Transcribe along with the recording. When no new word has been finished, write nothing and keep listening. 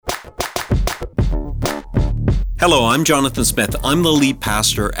Hello, I'm Jonathan Smith. I'm the lead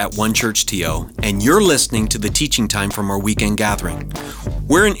pastor at One Church TO, and you're listening to the teaching time from our weekend gathering.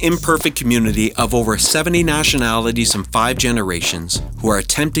 We're an imperfect community of over 70 nationalities and 5 generations who are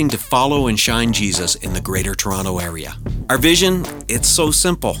attempting to follow and shine Jesus in the Greater Toronto Area. Our vision, it's so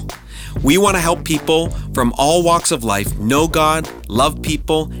simple. We want to help people from all walks of life know God, love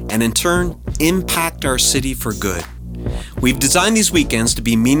people, and in turn, impact our city for good. We've designed these weekends to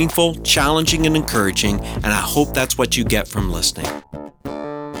be meaningful, challenging, and encouraging, and I hope that's what you get from listening.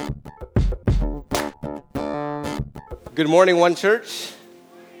 Good morning, One Church.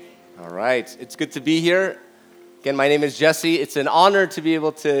 All right, it's good to be here. Again, my name is Jesse. It's an honor to be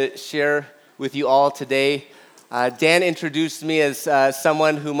able to share with you all today. Dan introduced me as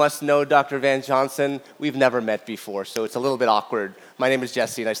someone who must know Dr. Van Johnson. We've never met before, so it's a little bit awkward. My name is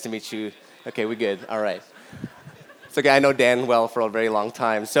Jesse. Nice to meet you. Okay, we good. All right. It's okay, I know Dan well for a very long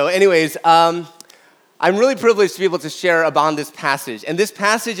time. So anyways, I'm really privileged to be able to share about this passage. And this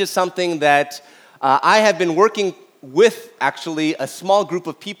passage is something that I have been working with, actually, a small group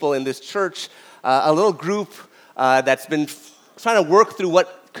of people in this church, a little group that's been trying to work through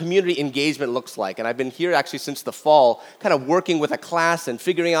what community engagement looks like. And I've been here actually since the fall, kind of working with a class and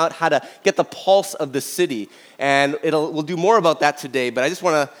figuring out how to get the pulse of the city. And we'll do more about that today, but I just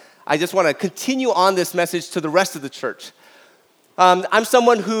want to continue on this message to the rest of the church. I'm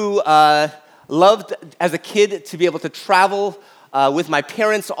someone who loved, as a kid, to be able to travel with my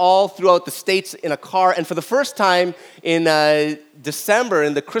parents all throughout the States in a car. And for the first time in December,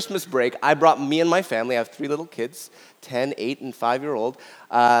 in the Christmas break, I brought me and my family. I have 3 little kids, 10, 8, and 5-year-old.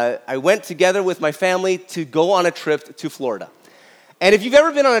 I went together with my family to go on a trip to Florida. And if you've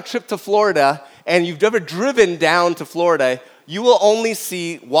ever been on a trip to Florida and you've ever driven down to Florida, you will only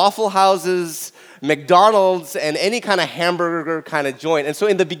see Waffle Houses, McDonald's, and any kind of hamburger kind of joint. And so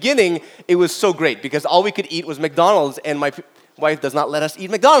in the beginning, it was so great because all we could eat was McDonald's, and my wife does not let us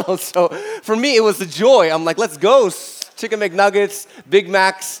eat McDonald's. So for me, it was a joy. I'm like, let's go, Chicken McNuggets, Big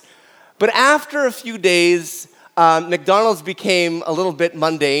Macs. But after a few days, McDonald's became a little bit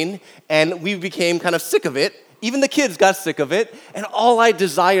mundane, and we became kind of sick of it. Even the kids got sick of it, and all I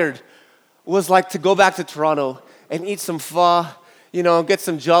desired was like to go back to Toronto and eat some pho, get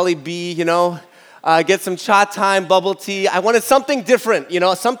some Jollibee, get some cha time, bubble tea. I wanted something different,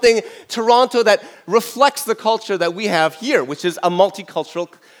 something Toronto that reflects the culture that we have here, which is a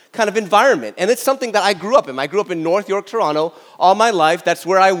multicultural kind of environment. And it's something that I grew up in. I grew up in North York, Toronto, all my life. That's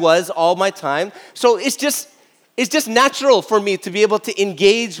where I was all my time. So it's just natural for me to be able to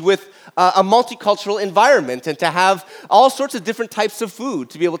engage with a multicultural environment and to have all sorts of different types of food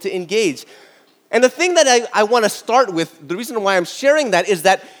to be able to engage. And the thing that I want to start with, the reason why I'm sharing that is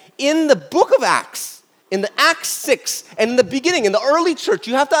that in the book of Acts, in the Acts 6, and in the beginning, in the early church,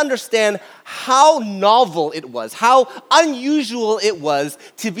 you have to understand how novel it was, how unusual it was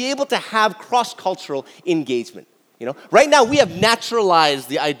to be able to have cross-cultural engagement. Right now we have naturalized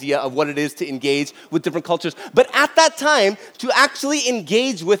the idea of what it is to engage with different cultures. But at that time, to actually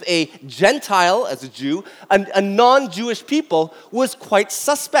engage with a Gentile, as a Jew, a non-Jewish people, was quite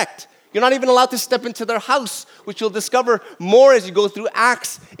suspect. You're not even allowed to step into their house, which you'll discover more as you go through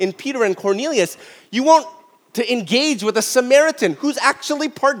Acts in Peter and Cornelius. You won't to engage with a Samaritan who's actually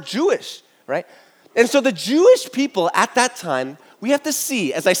part Jewish, right? And so the Jewish people at that time, we have to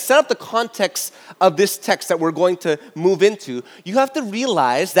see, as I set up the context of this text that we're going to move into, you have to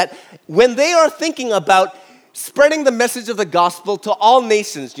realize that when they are thinking about spreading the message of the gospel to all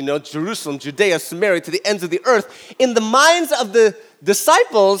nations, Jerusalem, Judea, Samaria, to the ends of the earth, in the minds of the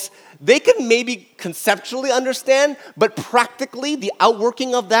disciples, they could maybe conceptually understand, but practically, the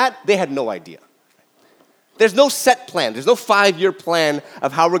outworking of that, they had no idea. There's no set plan. There's no 5-year plan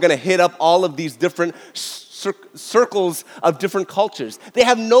of how we're going to hit up all of these different circles of different cultures. They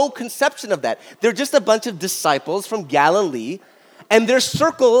have no conception of that. They're just a bunch of disciples from Galilee, and their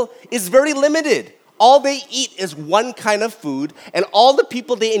circle is very limited. All they eat is one kind of food, and all the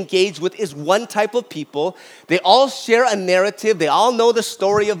people they engage with is one type of people. They all share a narrative. They all know the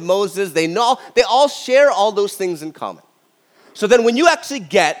story of Moses. They all share all those things in common. So then when you actually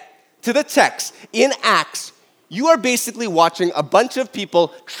get to the text in Acts, you are basically watching a bunch of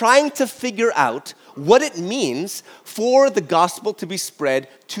people trying to figure out what it means for the gospel to be spread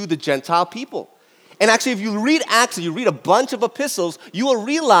to the Gentile people. And actually, if you read Acts, and you read a bunch of epistles, you will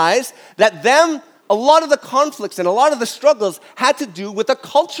realize that a lot of the conflicts and a lot of the struggles had to do with the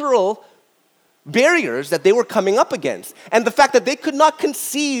cultural barriers that they were coming up against. And the fact that they could not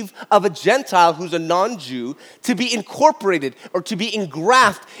conceive of a Gentile who's a non-Jew to be incorporated or to be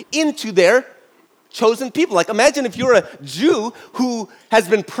engrafted into their chosen people. Like imagine if you're a Jew who has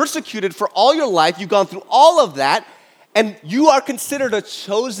been persecuted for all your life, you've gone through all of that, and you are considered a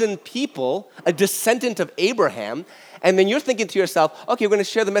chosen people, a descendant of Abraham, and then you're thinking to yourself, okay, we're going to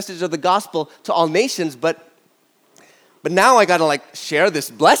share the message of the gospel to all nations, but now I got to like share this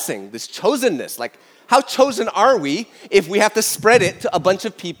blessing, this chosenness. Like how chosen are we if we have to spread it to a bunch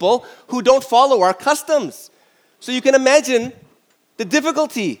of people who don't follow our customs? So you can imagine the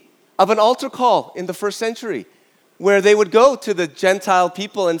difficulty of an altar call in the first century, where they would go to the Gentile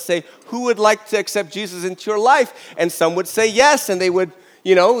people and say, who would like to accept Jesus into your life? And some would say yes, and they would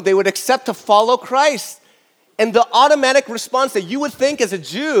accept to follow Christ. And the automatic response that you would think as a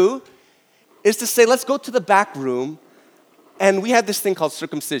Jew is to say, let's go to the back room. And we had this thing called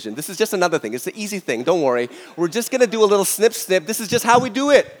circumcision. This is just another thing. It's an easy thing. Don't worry. We're just going to do a little snip. This is just how we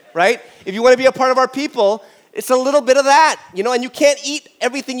do it, right? If you want to be a part of our people, it's a little bit of that, and you can't eat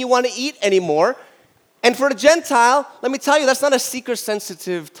everything you want to eat anymore. And for a Gentile, let me tell you, that's not a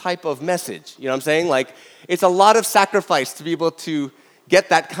seeker-sensitive type of message. You know what I'm saying? Like, it's a lot of sacrifice to be able to get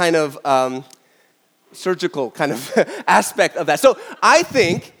that kind of surgical kind of aspect of that. So I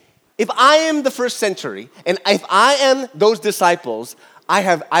think if I am the first century, and if I am those disciples,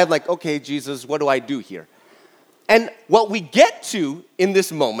 I'm like, okay, Jesus, what do I do here? And what we get to in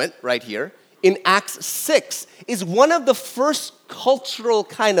this moment right here, in Acts 6, is one of the first cultural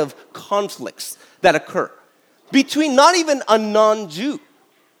kind of conflicts that occur between not even a non-Jew.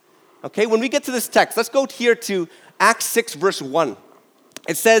 Okay, when we get to this text, let's go here to Acts 6, verse 1.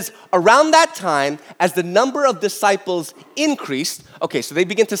 It says, around that time, as the number of disciples increased, okay, so they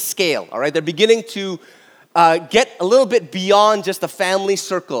begin to scale, all right? They're beginning to get a little bit beyond just a family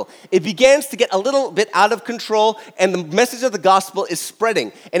circle. It begins to get a little bit out of control, and the message of the gospel is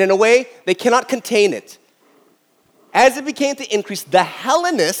spreading. And in a way, they cannot contain it. As it began to increase, the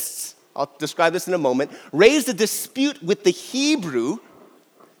Hellenists, I'll describe this in a moment, raised a dispute with the Hebrews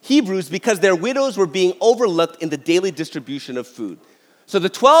because their widows were being overlooked in the daily distribution of food. So the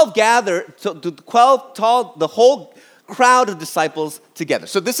 12 gathered, the whole crowd of disciples together.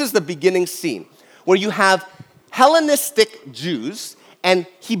 So this is the beginning scene, where you have Hellenistic Jews and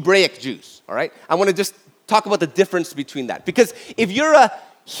Hebraic Jews, all right? I want to just talk about the difference between that. Because if you're a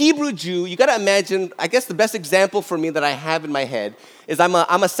Hebrew Jew, you got to imagine, I guess the best example for me that I have in my head is I'm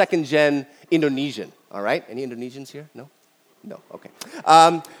a second-gen Indonesian, all right? Any Indonesians here? No? No, okay.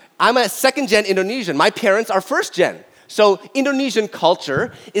 I'm a second-gen Indonesian. My parents are first-gen. So Indonesian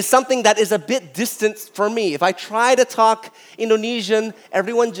culture is something that is a bit distant for me. If I try to talk Indonesian,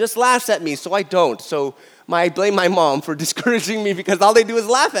 everyone just laughs at me, so I don't. So I blame my mom for discouraging me because all they do is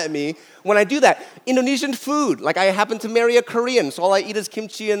laugh at me when I do that. Indonesian food, like I happen to marry a Korean, so all I eat is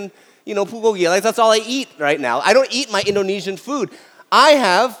kimchi and, bulgogi. Like that's all I eat right now. I don't eat my Indonesian food. I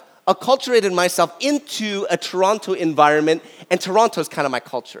have acculturated myself into a Toronto environment, and Toronto is kind of my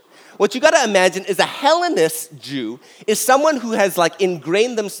culture. What you got to imagine is a Hellenist Jew is someone who has like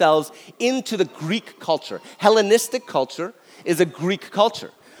ingrained themselves into the Greek culture. Hellenistic culture is a Greek culture.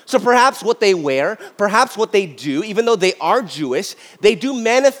 So perhaps what they wear, perhaps what they do, even though they are Jewish, they do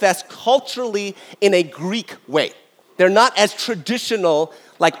manifest culturally in a Greek way. They're not as traditional,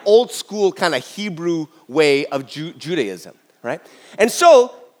 like old school kind of Hebrew way of Judaism, right? And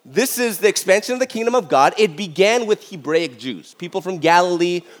so this is the expansion of the kingdom of God. It began with Hebraic Jews, people from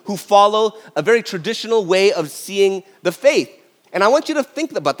Galilee who follow a very traditional way of seeing the faith. And I want you to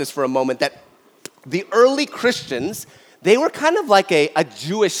think about this for a moment, that the early Christians, they were kind of like a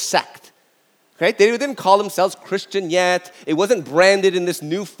Jewish sect, right? They didn't call themselves Christian yet. It wasn't branded in this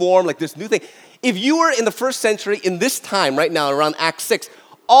new form, like this new thing. If you were in the first century, in this time right now, around Acts 6,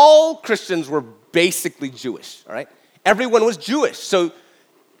 all Christians were basically Jewish, all right? Everyone was Jewish. So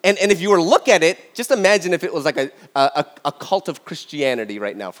And if you were to look at it, just imagine if it was like a cult of Christianity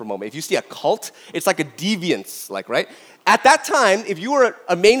right now for a moment. If you see a cult, it's like a deviance, right? At that time, if you were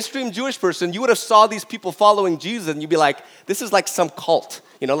a mainstream Jewish person, you would have saw these people following Jesus, and you'd be like, this is like some cult,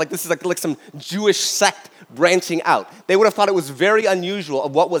 like this is like some Jewish sect branching out. They would have thought it was very unusual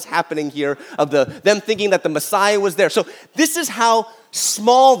of what was happening here, of them thinking that the Messiah was there. So this is how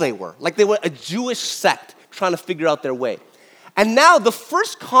small they were. Like they were a Jewish sect trying to figure out their way. And now the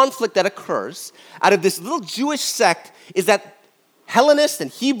first conflict that occurs out of this little Jewish sect is that Hellenists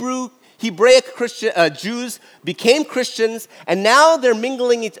and Hebraic Jews became Christians, and now they're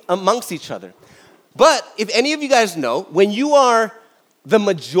mingling amongst each other. But if any of you guys know, when you are the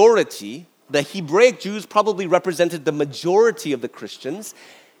majority, the Hebraic Jews probably represented the majority of the Christians,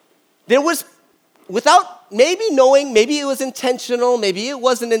 there was, without maybe knowing, maybe it was intentional, maybe it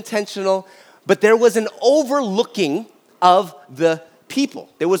wasn't intentional, but there was an overlooking of the people.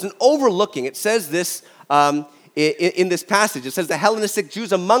 There was an overlooking. It says this in this passage. It says the Hellenistic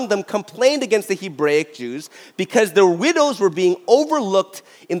Jews among them complained against the Hebraic Jews because their widows were being overlooked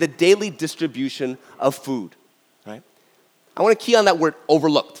in the daily distribution of food. Right? I want to key on that word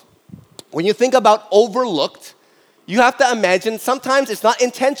overlooked. When you think about overlooked, you have to imagine sometimes it's not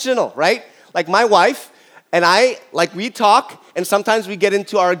intentional, right? Like my wife and I, like we talk, and sometimes we get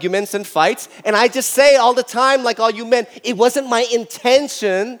into arguments and fights, and I just say all the time, like all you men, it wasn't my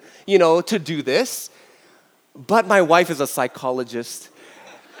intention, to do this. But my wife is a psychologist.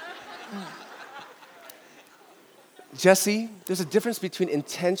 Jesse, there's a difference between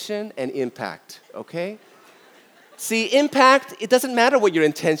intention and impact, okay? See, impact, it doesn't matter what your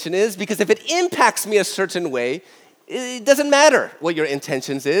intention is, because if it impacts me a certain way, it doesn't matter what your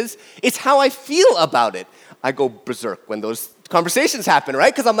intentions is. It's how I feel about it. I go berserk when those conversations happen,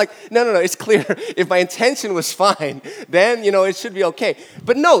 right? Because I'm like, no, it's clear. If my intention was fine, then, it should be okay.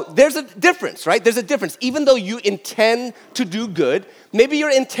 But no, there's a difference, right? There's a difference. Even though you intend to do good, maybe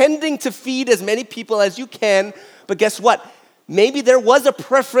you're intending to feed as many people as you can, but guess what? Maybe there was a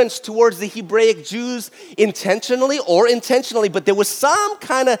preference towards the Hebraic Jews intentionally or intentionally, but there was some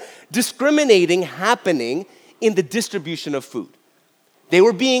kind of discriminating happening in the distribution of food. They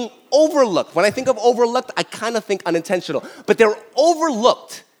were being overlooked. When I think of overlooked, I kind of think unintentional. But they were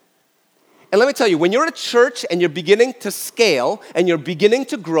overlooked. And let me tell you, when you're at a church and you're beginning to scale and you're beginning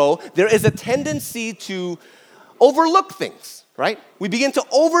to grow, there is a tendency to overlook things, right? We begin to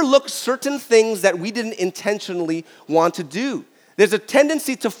overlook certain things that we didn't intentionally want to do. There's a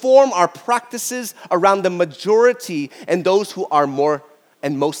tendency to form our practices around the majority and those who are more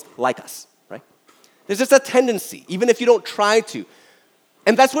and most like us, right? There's just a tendency, even if you don't try to.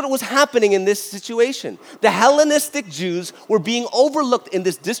 And that's what was happening in this situation. The Hellenistic Jews were being overlooked in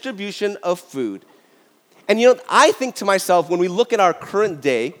this distribution of food. And I think to myself, when we look at our current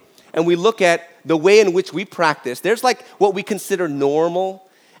day and we look at the way in which we practice, there's like what we consider normal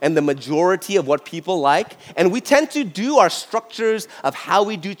and the majority of what people like. And we tend to do our structures of how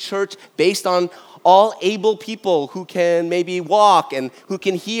we do church based on all able people who can maybe walk and who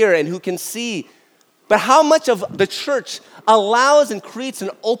can hear and who can see. But how much of the church allows and creates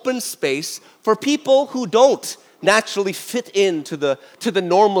an open space for people who don't naturally fit into the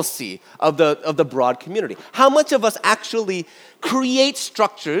normalcy of the broad community? How much of us actually create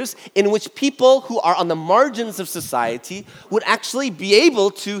structures in which people who are on the margins of society would actually be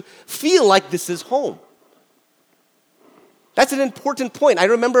able to feel like this is home? That's an important point. I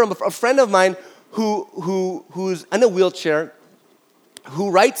remember a friend of mine who's in a wheelchair,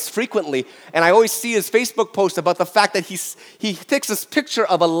 who writes frequently, and I always see his Facebook post about the fact that he takes this picture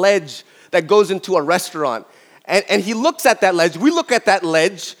of a ledge that goes into a restaurant, and he looks at that ledge. We look at that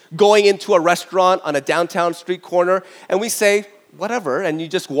ledge going into a restaurant on a downtown street corner, and we say, whatever, and you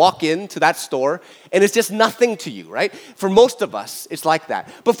just walk into that store, and it's just nothing to you, right? For most of us, it's like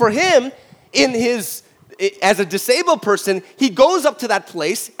that. But for him, as a disabled person, he goes up to that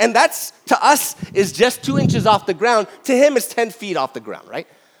place, and that's, to us, is just 2 inches off the ground. To him, it's 10 feet off the ground, right?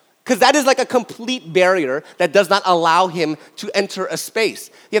 Because that is like a complete barrier that does not allow him to enter a space.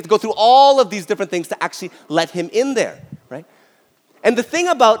 You have to go through all of these different things to actually let him in there, right? And the thing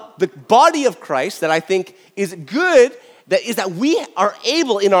about the body of Christ that I think is good is that we are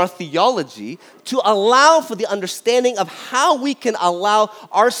able in our theology to allow for the understanding of how we can allow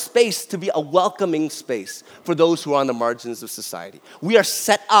our space to be a welcoming space for those who are on the margins of society. We are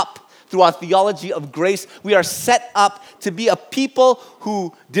set up through our theology of grace. We are set up to be a people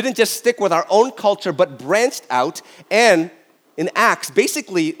who didn't just stick with our own culture, but branched out. And in Acts,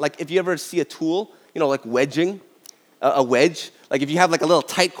 basically, like if you ever see a tool, like wedging, a wedge, like if you have like a little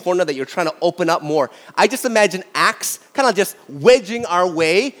tight corner that you're trying to open up more. I just imagine Acts kind of just wedging our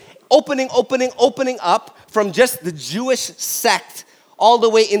way, opening up from just the Jewish sect all the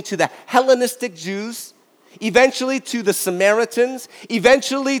way into the Hellenistic Jews, eventually to the Samaritans,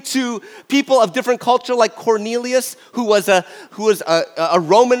 eventually to people of different culture like Cornelius, who was a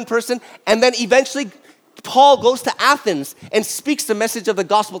Roman person, and then eventually Paul goes to Athens and speaks the message of the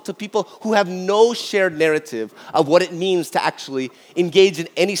gospel to people who have no shared narrative of what it means to actually engage in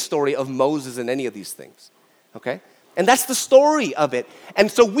any story of Moses and any of these things, okay? And that's the story of it.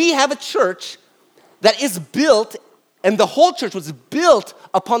 And so we have a church that is built, and the whole church was built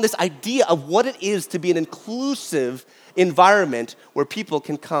upon this idea of what it is to be an inclusive environment where people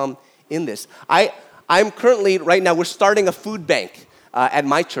can come in this. I'm currently, right now, we're starting a food bank. at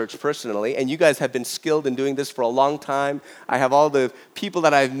my church personally, and you guys have been skilled in doing this for a long time. I have all the people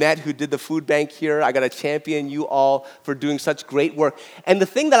that I've met who did the food bank here. I got to champion you all for doing such great work. And the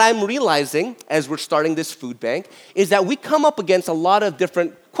thing that I'm realizing as we're starting this food bank is that we come up against a lot of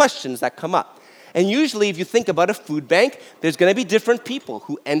different questions that come up. And usually if you think about a food bank, there's going to be different people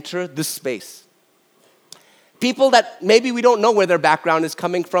who enter the space. People that maybe we don't know where their background is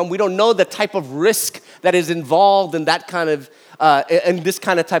coming from. We don't know the type of risk that is involved in that kind of in this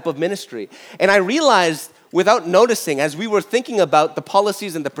kind of type of ministry. And I realized without noticing, as we were thinking about the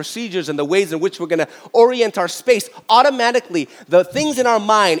policies and the procedures and the ways in which we're going to orient our space, automatically the things in our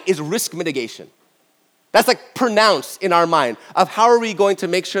mind is risk mitigation. That's like pronounced in our mind of how are we going to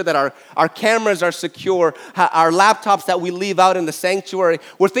make sure that our cameras are secure, our laptops that we leave out in the sanctuary.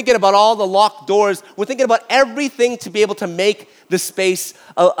 We're thinking about all the locked doors. We're thinking about everything to be able to make the space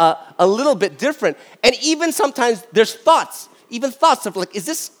a little bit different. And even sometimes there's thoughts of like, is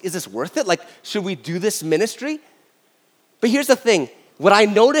this worth it? Like, should we do this ministry? But here's the thing. What I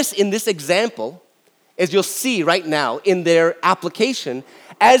notice in this example is you'll see right now in their application,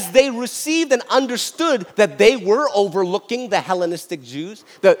 as they received and understood that they were overlooking the Hellenistic Jews,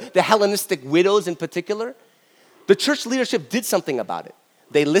 the Hellenistic widows in particular, the church leadership did something about it.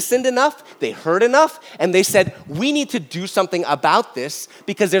 They listened enough, they heard enough, and they said, we need to do something about this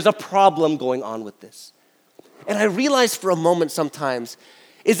because there's a problem going on with this. And I realized for a moment sometimes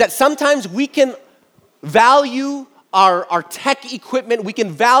is that sometimes we can value our tech equipment, we can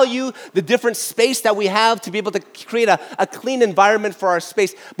value the different space that we have to be able to create a clean environment for our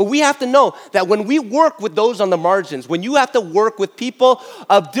space. But we have to know that when we work with those on the margins, when you have to work with people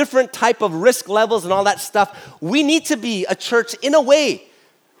of different type of risk levels and all that stuff, we need to be a church in a way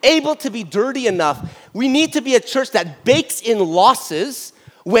able to be dirty enough. We need to be a church that bakes in losses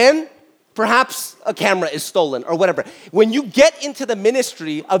when perhaps a camera is stolen or whatever. When you get into the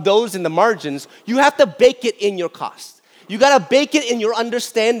ministry of those in the margins, you have to bake it in your cost. You got to bake it in your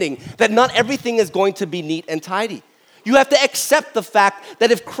understanding that not everything is going to be neat and tidy. You have to accept the fact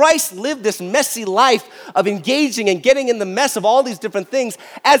that if Christ lived this messy life of engaging and getting in the mess of all these different things,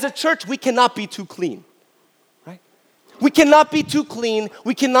 as a church, we cannot be too clean, right? We cannot be too clean.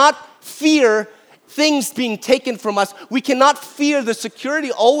 We cannot fear things being taken from us. We cannot fear the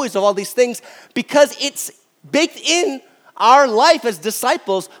security always of all these things because it's baked in our life as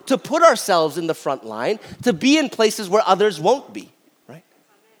disciples to put ourselves in the front line, to be in places where others won't be, right?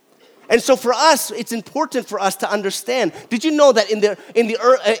 And so for us, it's important for us to understand. Did you know that in the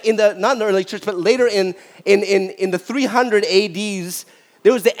not in the early church, but later in the 300 ADs,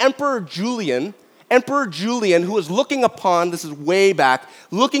 there was the Emperor Julian, who was looking upon, this is way back,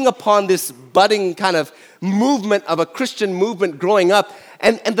 looking upon this budding kind of movement of a Christian movement growing up.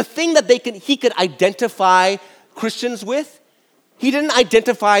 And the thing that he could identify Christians with, he didn't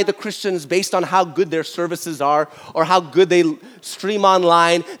identify the Christians based on how good their services are or how good they stream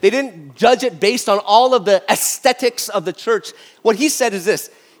online. They didn't judge it based on all of the aesthetics of the church. What he said is this.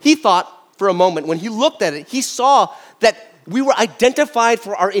 He thought for a moment, when he looked at it, he saw that we were identified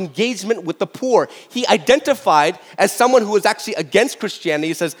for our engagement with the poor. He identified as someone who was actually against Christianity.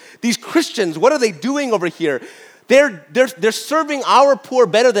 He says, these Christians, what are they doing over here? They're serving our poor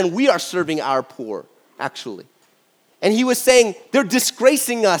better than we are serving our poor, actually. And he was saying, they're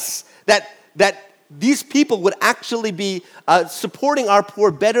disgracing us, that these people would actually be supporting our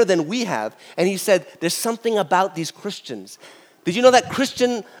poor better than we have. And he said, there's something about these Christians. Did you know that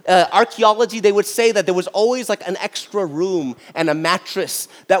Christian archaeology, they would say that there was always like an extra room and a mattress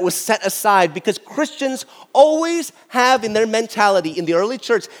that was set aside because Christians always have in their mentality, in the early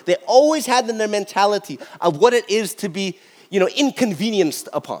church, they always had in their mentality of what it is to be, inconvenienced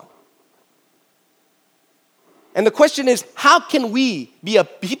upon. And the question is, how can we be a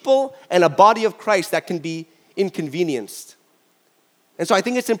people and a body of Christ that can be inconvenienced? And so I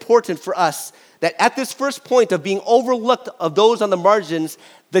think it's important for us that at this first point of being overlooked of those on the margins,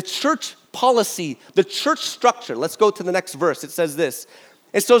 the church policy, the church structure, let's go to the next verse. It says this.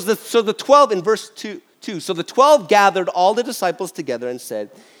 It says, so the 12 in verse 2, so the 12 gathered all the disciples together and said,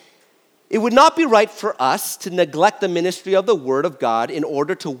 it would not be right for us to neglect the ministry of the word of God in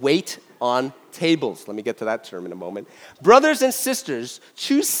order to wait on tables. Let me get to that term in a moment. Brothers and sisters,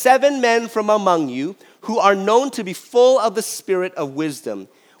 choose 7 men from among you who are known to be full of the spirit of wisdom.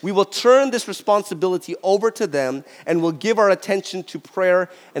 We will turn this responsibility over to them and will give our attention to prayer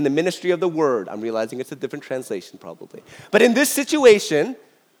and the ministry of the word. I'm realizing it's a different translation probably. But in this situation,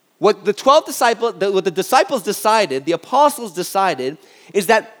 what the disciples decided, the apostles decided, is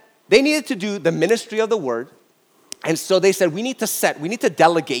that they needed to do the ministry of the word. And so they said, we need to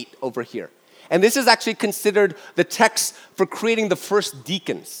delegate over here. And this is actually considered the text for creating the first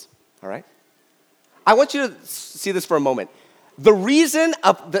deacons, all right? I want you to see this for a moment. The reason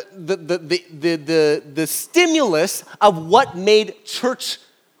of the stimulus of what made church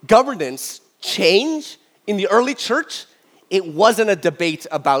governance change in the early church, it wasn't a debate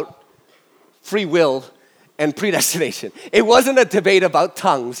about free will and predestination. It wasn't a debate about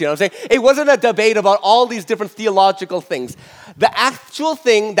tongues, you know what I'm saying? It wasn't a debate about all these different theological things. The actual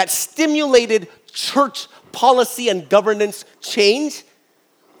thing that stimulated church policy and governance change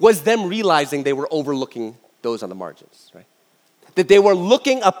was them realizing they were overlooking those on the margins, right? That they were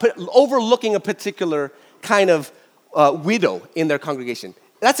overlooking a particular kind of widow in their congregation.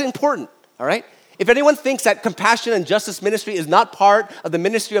 That's important, all right? If anyone thinks that compassion and justice ministry is not part of the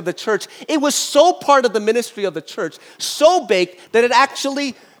ministry of the church, it was so part of the ministry of the church, so baked that it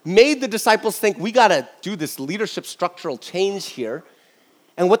actually made the disciples think, we got to do this leadership structural change here.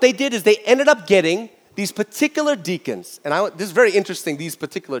 And what they did is they ended up getting these particular deacons. And this is very interesting, these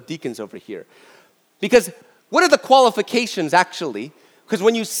particular deacons over here. Because what are the qualifications actually? Because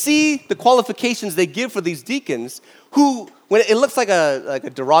when you see the qualifications they give for these deacons, who, when it looks like a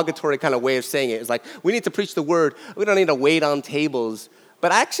derogatory kind of way of saying it, it's like, we need to preach the word, we don't need to wait on tables.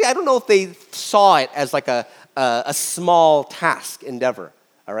 But actually, I don't know if they saw it as like a small task endeavor,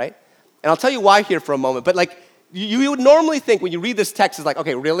 all right? And I'll tell you why here for a moment. But like, you would normally think when you read this text, it's like,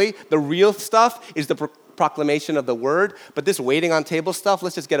 okay, really? The real stuff is the proclamation of the word, but this waiting on table stuff,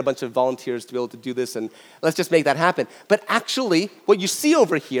 let's just get a bunch of volunteers to be able to do this and let's just make that happen. But actually, what you see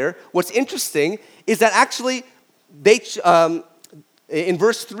over here, what's interesting is that actually they, in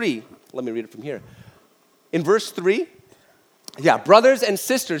verse 3, let me read it from here. In verse 3, brothers and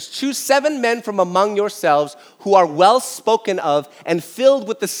sisters, choose 7 men from among yourselves who are well spoken of and filled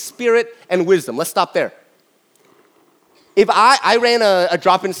with the Spirit and wisdom. Let's stop there. If I ran a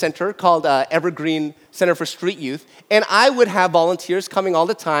drop-in center called Evergreen Center for Street Youth, and I would have volunteers coming all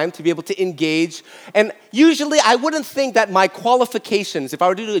the time to be able to engage. And usually I wouldn't think that my qualifications, if I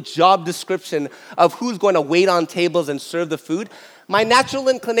were to do a job description of who's going to wait on tables and serve the food, my natural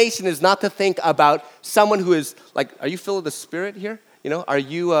inclination is not to think about someone who is like, are you filled with the Spirit here? You know, are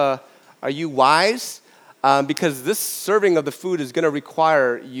you wise? Because this serving of the food is going to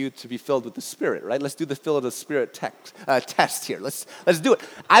require you to be filled with the Spirit, right? Let's do the fill of the Spirit test here. Let's do it.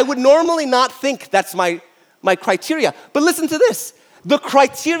 I would normally not think that's my criteria, but listen to this. The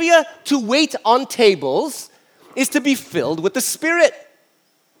criteria to wait on tables is to be filled with the Spirit.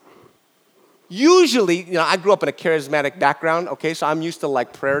 Usually, you know, I grew up in a charismatic background, okay, so I'm used to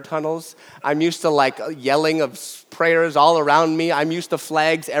like prayer tunnels. I'm used to like yelling of prayers all around me. I'm used to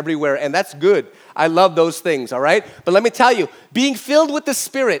flags everywhere, and that's good. I love those things, all right? But let me tell you, being filled with the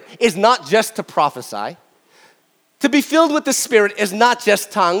Spirit is not just to prophesy. To be filled with the Spirit is not just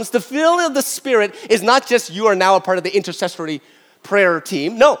tongues. The filling of the Spirit is not just you are now a part of the intercessory prayer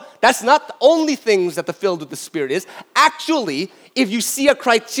team. No, that's not the only things that the filled with the Spirit is. Actually, if you see a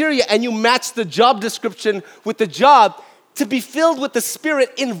criteria and you match the job description with the job, to be filled with the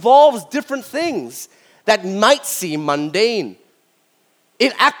Spirit involves different things that might seem mundane.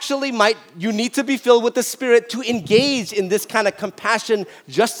 It actually you need to be filled with the Spirit to engage in this kind of compassion,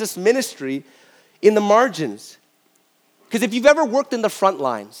 justice ministry in the margins. Because if you've ever worked in the front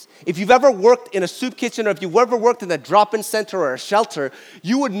lines, if you've ever worked in a soup kitchen, or if you've ever worked in a drop-in center or a shelter,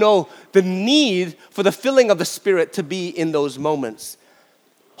 you would know the need for the filling of the Spirit to be in those moments.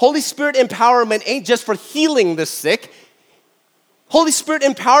 Holy Spirit empowerment ain't just for healing the sick. Holy Spirit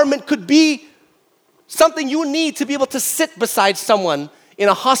empowerment could be something you need to be able to sit beside someone in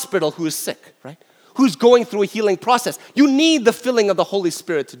a hospital who is sick, right? Who's going through a healing process. You need the filling of the Holy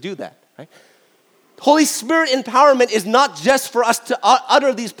Spirit to do that, right? Holy Spirit empowerment is not just for us to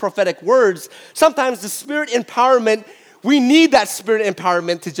utter these prophetic words. Sometimes the Spirit empowerment, we need that Spirit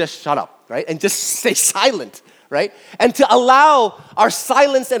empowerment to just shut up, right? And just stay silent, right? And to allow our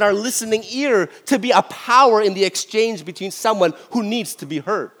silence and our listening ear to be a power in the exchange between someone who needs to be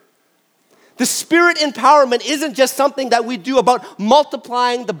heard. The Spirit empowerment isn't just something that we do about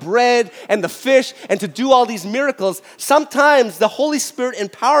multiplying the bread and the fish and to do all these miracles. Sometimes the Holy Spirit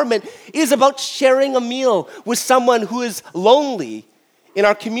empowerment is about sharing a meal with someone who is lonely in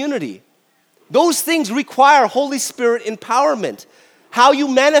our community. Those things require Holy Spirit empowerment. How you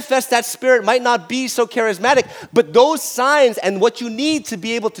manifest that Spirit might not be so charismatic, but those signs and what you need to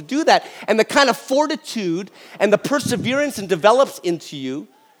be able to do that and the kind of fortitude and the perseverance and develops into you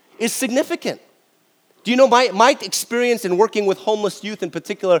is significant. Do you know my experience in working with homeless youth in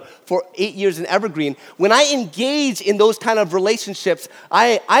particular for 8 years in Evergreen, when I engage in those kind of relationships,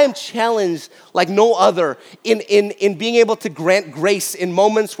 I am challenged like no other in being able to grant grace in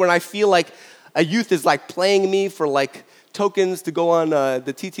moments when I feel like a youth is like playing me for like tokens to go on the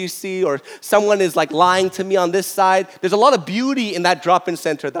TTC, or someone is like lying to me on this side. There's a lot of beauty in that drop-in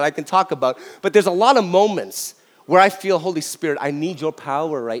center that I can talk about, but there's a lot of moments where I feel, Holy Spirit, I need your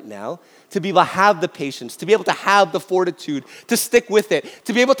power right now to be able to have the patience, to be able to have the fortitude, to stick with it,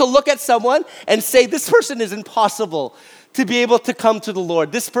 to be able to look at someone and say, this person is impossible to be able to come to the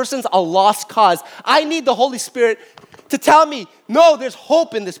Lord. This person's a lost cause. I need the Holy Spirit to tell me, no, there's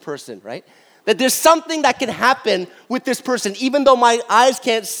hope in this person, right? That there's something that can happen with this person, even though my eyes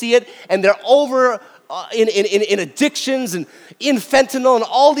can't see it, and they're over in addictions and in fentanyl and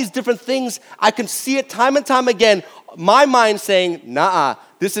all these different things. I can see it time and time again. My mind saying, nah,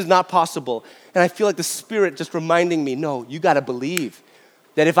 this is not possible. And I feel like the Spirit just reminding me, no, you got to believe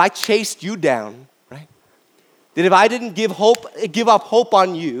that if I chased you down, right? That if I didn't give up hope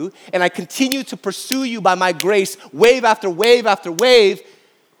on you, and I continue to pursue you by my grace, wave after wave after wave,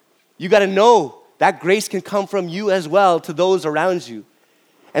 you got to know that grace can come from you as well to those around you.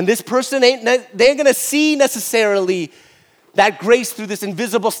 And this person they ain't going to see necessarily that grace through this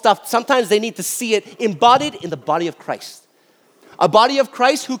invisible stuff. Sometimes they need to see it embodied in the body of Christ. A body of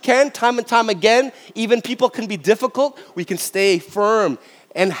Christ who can, time and time again, even people can be difficult, we can stay firm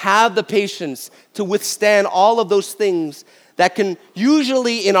and have the patience to withstand all of those things that can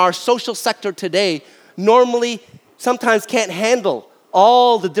usually in our social sector today, normally sometimes can't handle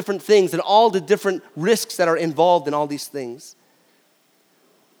all the different things and all the different risks that are involved in all these things.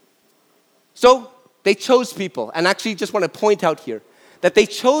 So they chose people, and actually just want to point out here that they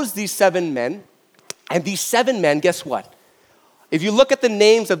chose these 7 men, and these 7 men, guess what? If you look at the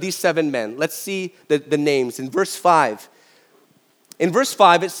names of these 7 men, let's see the names. In verse 5,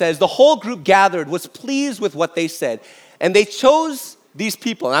 it says, the whole group gathered was pleased with what they said, and they chose these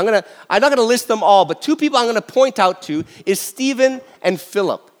people. And I'm not going to list them all, but 2 people I'm going to point out to is Stephen and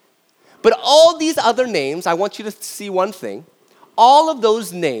Philip. But all these other names, I want you to see one thing. All of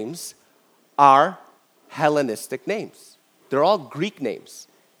those names are Hellenistic names. They're all Greek names.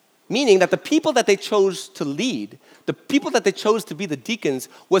 Meaning that the people that they chose to lead, the people that they chose to be the deacons,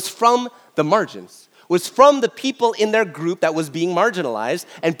 was from the margins, was from the people in their group that was being marginalized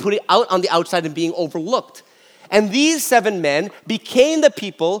and put it out on the outside and being overlooked. And these 7 men became the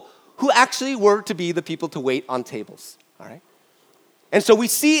people who actually were to be the people to wait on tables, all right? And so we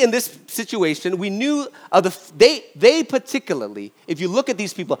see in this situation, we knew of they particularly, if you look at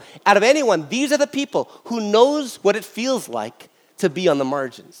these people, out of anyone, these are the people who knows what it feels like to be on the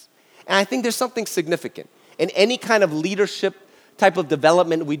margins. And I think there's something significant in any kind of leadership type of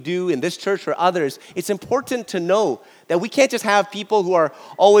development we do in this church or others. It's important to know that we can't just have people who are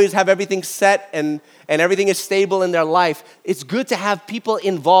always have everything set and everything is stable in their life. It's good to have people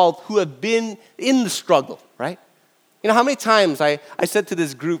involved who have been in the struggle, right? You know, how many times I said to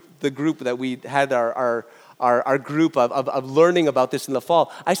this group, the group that we had our group of learning about this in the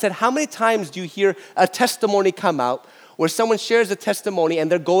fall, I said, how many times do you hear a testimony come out where someone shares a testimony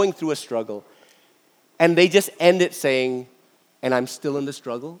and they're going through a struggle and they just end it saying, and I'm still in the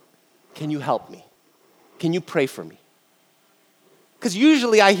struggle, can you help me? Can you pray for me? Because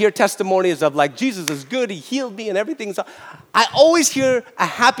usually I hear testimonies of like, Jesus is good, he healed me and everything's... I always hear a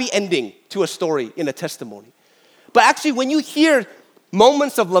happy ending to a story in a testimony. But actually, when you hear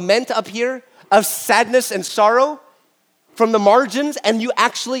moments of lament up here, of sadness and sorrow from the margins, and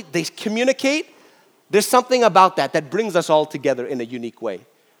they communicate, there's something about that brings us all together in a unique way.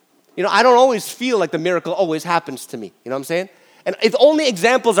 You know, I don't always feel like the miracle always happens to me. You know what I'm saying? And if only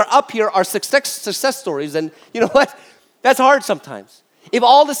examples are up here are success stories, then you know what? That's hard sometimes. If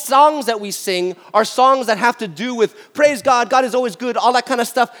all the songs that we sing are songs that have to do with praise God, God is always good, all that kind of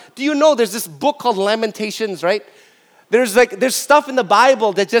stuff, do you know there's this book called Lamentations, right? There's stuff in the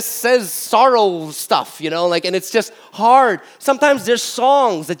Bible that just says sorrow stuff, you know, and it's just hard. Sometimes there's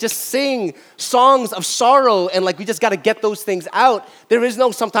songs that just sing songs of sorrow, and we just got to get those things out. There is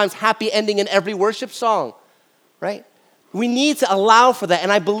no sometimes happy ending in every worship song, right? We need to allow for that,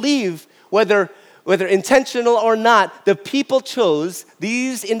 and I believe whether intentional or not, the people chose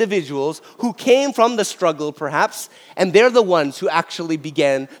these individuals who came from the struggle perhaps, and they're the ones who actually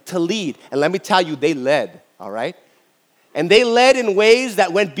began to lead. And let me tell you, they led, all right? And they led in ways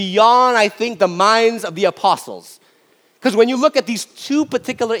that went beyond, I think, the minds of the apostles. Because when you look at these 2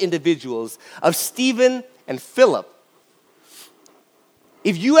 particular individuals of Stephen and Philip,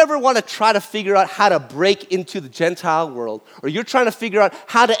 if you ever want to try to figure out how to break into the Gentile world, or you're trying to figure out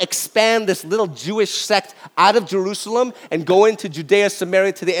how to expand this little Jewish sect out of Jerusalem and go into Judea,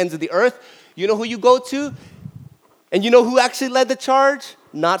 Samaria, to the ends of the earth, you know who you go to? And you know who actually led the charge?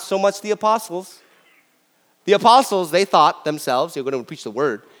 Not so much the apostles. The apostles, they thought themselves, they're going to preach the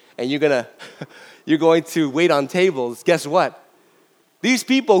word, and you're going to wait on tables, guess what? These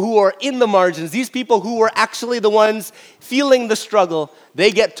people who are in the margins, these people who are actually the ones feeling the struggle,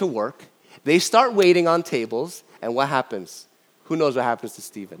 they get to work. They start waiting on tables, and what happens? Who knows what happens to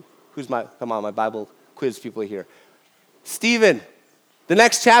Stephen? Come on, my Bible quiz people here. Stephen, the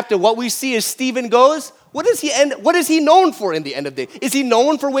next chapter, what we see is Stephen goes, what is he known for in the end of the day? Is he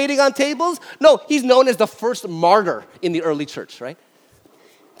known for waiting on tables? No, he's known as the first martyr in the early church, right?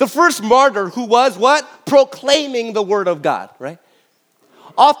 The first martyr who was what? Proclaiming the word of God, right?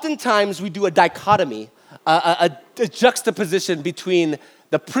 Oftentimes we do a dichotomy, a juxtaposition between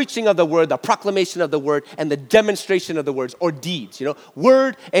the preaching of the word, the proclamation of the word, and the demonstration of the words or deeds,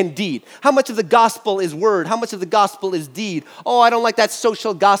 word and deed. How much of the gospel is word? How much of the gospel is deed? Oh, I don't like that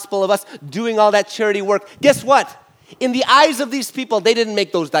social gospel of us doing all that charity work. Guess what? In the eyes of these people, they didn't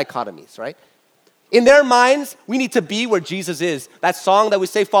make those dichotomies, right? In their minds, we need to be where Jesus is. That song that we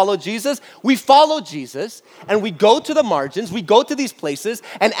say, follow Jesus, we follow Jesus and we go to the margins, we go to these places,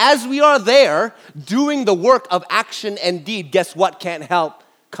 and as we are there doing the work of action and deed, guess what can't help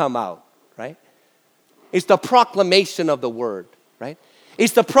come out, right? It's the proclamation of the word, right?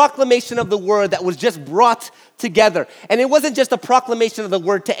 It's the proclamation of the word that was just brought together. And it wasn't just a proclamation of the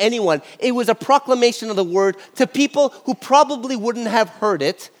word to anyone. It was a proclamation of the word to people who probably wouldn't have heard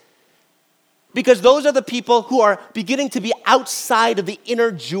it, because those are the people who are beginning to be outside of the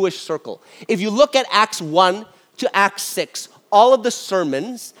inner Jewish circle. If you look at Acts 1 to Acts 6, all of the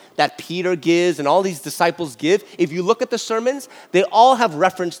sermons that Peter gives and all these disciples give, if you look at the sermons, they all have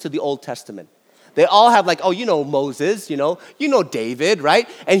reference to the Old Testament. They all have Moses, David, right?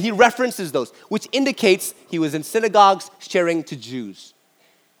 And he references those, which indicates he was in synagogues sharing to Jews.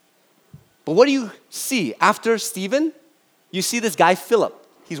 But what do you see after Stephen? You see this guy, Philip.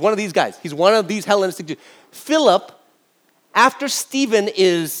 He's one of these guys. He's one of these Hellenistic Jews. Philip, after Stephen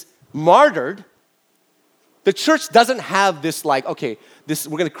is martyred, the church doesn't have this we're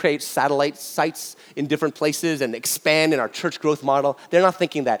going to create satellite sites in different places and expand in our church growth model. They're not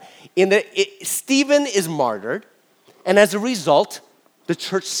thinking that. Stephen is martyred, and as a result, the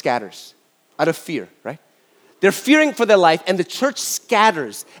church scatters out of fear, right? They're fearing for their life, and the church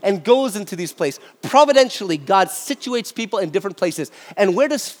scatters and goes into these places. Providentially, God situates people in different places. And where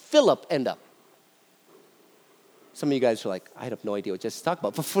does Philip end up? Some of you guys are like, I have no idea what Jesse's talking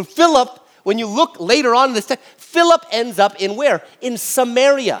about. But for Philip, when you look later on in this text, Philip ends up in where? In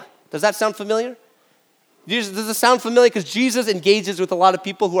Samaria. Does that sound familiar? Does it sound familiar? Because Jesus engages with a lot of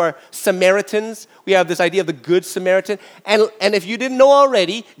people who are Samaritans. We have this idea of the Good Samaritan. And if you didn't know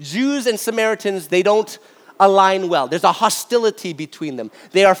already, Jews and Samaritans, they don't align well. There's a hostility between them.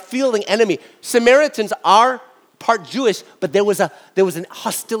 They are feeling enemy. Samaritans are part Jewish, but there was an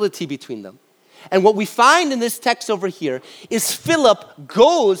hostility between them. And what we find in this text over here is Philip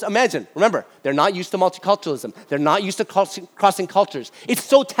goes, remember, they're not used to multiculturalism. They're not used to crossing cultures. It's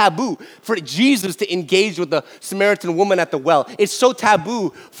so taboo for Jesus to engage with the Samaritan woman at the well. It's so taboo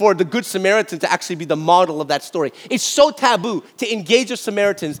for the Good Samaritan to actually be the model of that story. It's so taboo to engage with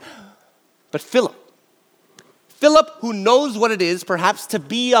Samaritans. But Philip, who knows what it is, perhaps, to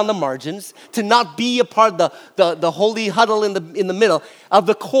be on the margins, to not be a part of the holy huddle in the middle of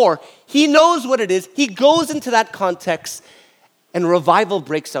the core, he knows what it is. He goes into that context, and revival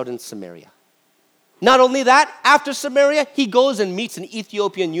breaks out in Samaria. Not only that, after Samaria, he goes and meets an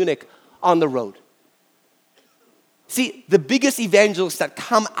Ethiopian eunuch on the road. See, the biggest evangelists that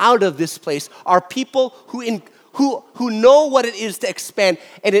come out of this place are people who know what it is to expand.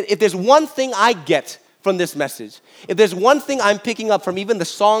 And if there's one thing I get from this message, if there's one thing I'm picking up from even the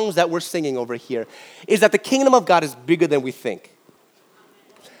songs that we're singing over here, is that the kingdom of God is bigger than we think.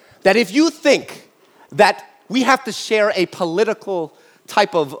 That if you think that we have to share a political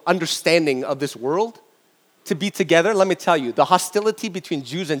type of understanding of this world to be together, let me tell you, the hostility between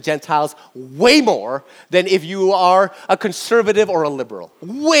Jews and Gentiles, way more than if you are a conservative or a liberal.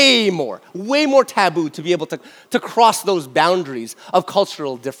 Way more taboo to be able to cross those boundaries of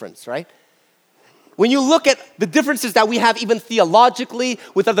cultural difference, right? When you look at the differences that we have even theologically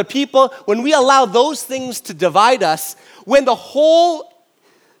with other people, when we allow those things to divide us, when the whole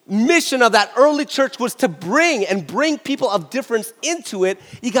mission of that early church was to bring people of difference into it,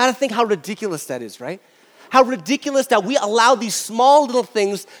 you got to think how ridiculous that is, right? How ridiculous that we allow these small little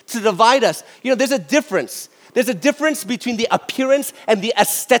things to divide us. There's a difference. There's a difference between the appearance and the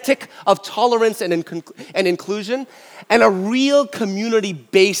aesthetic of tolerance and inclusion and a real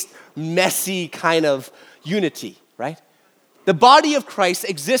community-based, messy kind of unity, right? The body of Christ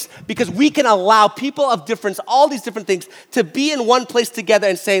exists because we can allow people of difference, all these different things, to be in one place together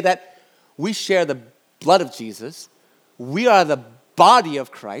and say that we share the blood of Jesus. We are the body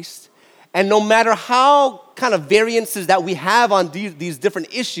of Christ. And no matter how kind of variances that we have on these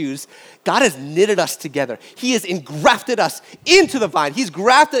different issues, God has knitted us together. He has engrafted us into the vine. He's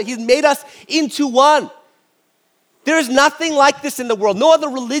made us into one. There is nothing like this in the world. No other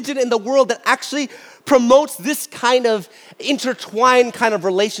religion in the world that actually promotes this kind of intertwined kind of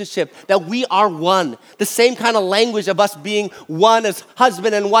relationship, that we are one. The same kind of language of us being one as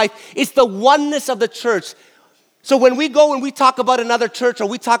husband and wife. It's the oneness of the church. So when we go and we talk about another church, or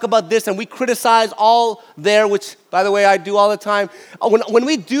we talk about this and we criticize all there, which, by the way, I do all the time. When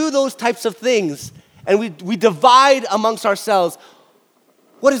we do those types of things and we divide amongst ourselves,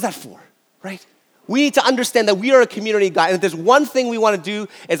 what is that for, right? We need to understand that we are a community of God. And if there's one thing we want to do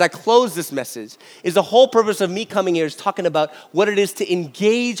as I close this message, is the whole purpose of me coming here is talking about what it is to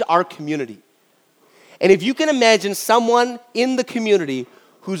engage our community. And if you can imagine someone in the community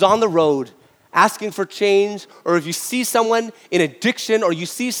who's on the road asking for change, or if you see someone in addiction, or you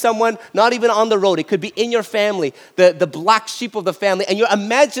see someone not even on the road, it could be in your family, the black sheep of the family, and you're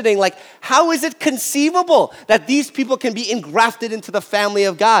imagining, like, how is it conceivable that these people can be engrafted into the family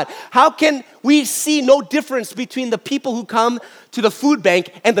of God? How can we see no difference between the people who come to the food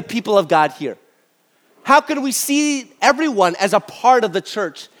bank and the people of God here? How can we see everyone as a part of the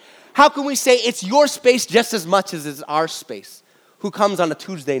church? How can we say it's your space just as much as it's our space? Who comes on a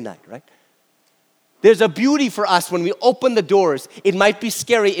Tuesday night, right? There's a beauty for us when we open the doors. It might be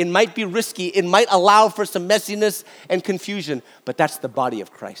scary, it might be risky, it might allow for some messiness and confusion, but that's the body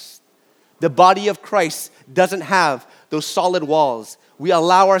of Christ. The body of Christ doesn't have those solid walls. We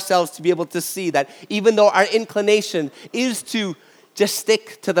allow ourselves to be able to see that even though our inclination is to just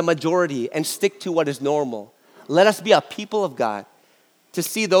stick to the majority and stick to what is normal, let us be a people of God, to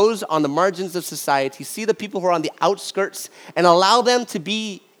see those on the margins of society, see the people who are on the outskirts, and allow them to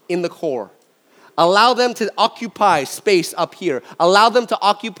be in the core. Allow them to occupy space up here. Allow them to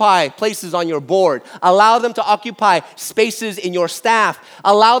occupy places on your board. Allow them to occupy spaces in your staff.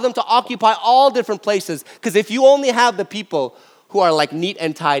 Allow them to occupy all different places. Because if you only have the people who are like neat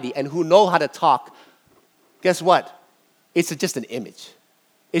and tidy and who know how to talk, guess what? It's just an image.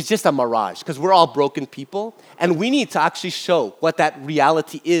 It's just a mirage, because we're all broken people, and we need to actually show what that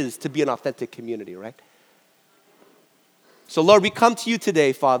reality is to be an authentic community, right? So Lord, we come to you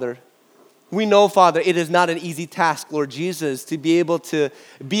today, Father. We know, Father, it is not an easy task, Lord Jesus, to be able to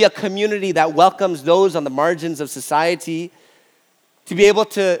be a community that welcomes those on the margins of society, to be able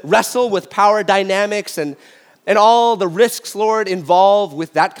to wrestle with power dynamics and all the risks, Lord, involved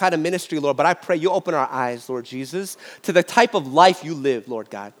with that kind of ministry, Lord. But I pray you open our eyes, Lord Jesus, to the type of life you live, Lord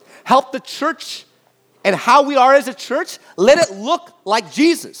God. Help the church and how we are as a church, let it look like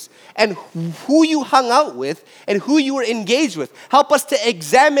Jesus and who you hung out with and who you were engaged with. Help us to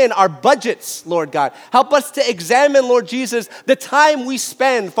examine our budgets, Lord God. Help us to examine, Lord Jesus, the time we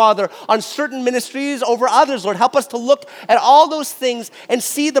spend, Father, on certain ministries over others, Lord. Help us to look at all those things and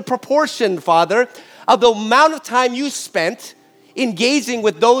see the proportion, Father, of the amount of time you spent engaging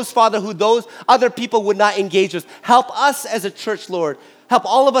with those, Father, who those other people would not engage with. Help us as a church, Lord. Help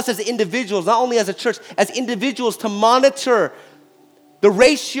all of us as individuals, not only as a church, as individuals, to monitor the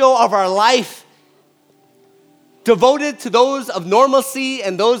ratio of our life devoted to those of normalcy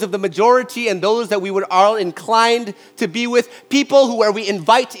and those of the majority and those that we are inclined to be with. People who, where we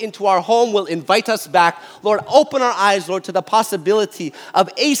invite into our home, will invite us back. Lord, open our eyes, Lord, to the possibility of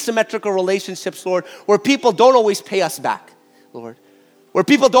asymmetrical relationships, Lord, where people don't always pay us back, Lord. Where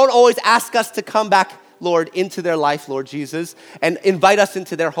people don't always ask us to come back, Lord, into their life, Lord Jesus, and invite us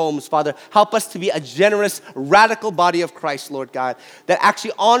into their homes, Father. Help us to be a generous, radical body of Christ, Lord God, that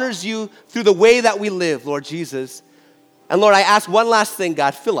actually honors you through the way that we live, Lord Jesus. And Lord, I ask one last thing,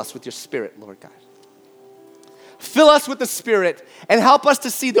 God, fill us with your Spirit, Lord God. Fill us with the Spirit and help us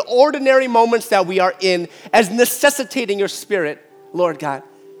to see the ordinary moments that we are in as necessitating your Spirit, Lord God.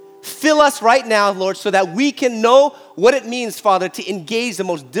 Fill us right now, Lord, so that we can know what it means, Father, to engage the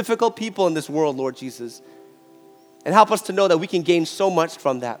most difficult people in this world, Lord Jesus. And help us to know that we can gain so much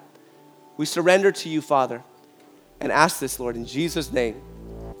from that. We surrender to you, Father, and ask this, Lord, in Jesus' name.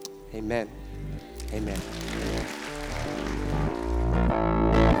 Amen. Amen.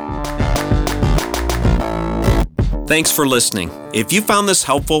 Thanks for listening. If you found this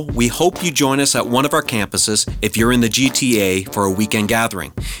helpful, we hope you join us at one of our campuses if you're in the GTA for a weekend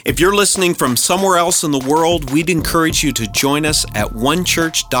gathering. If you're listening from somewhere else in the world, we'd encourage you to join us at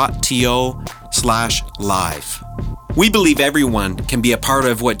onechurch.to/live. We believe everyone can be a part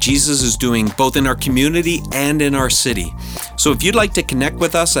of what Jesus is doing both in our community and in our city. So if you'd like to connect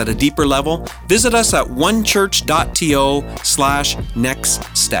with us at a deeper level, visit us at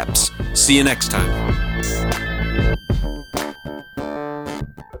onechurch.to/nextsteps. See you next time.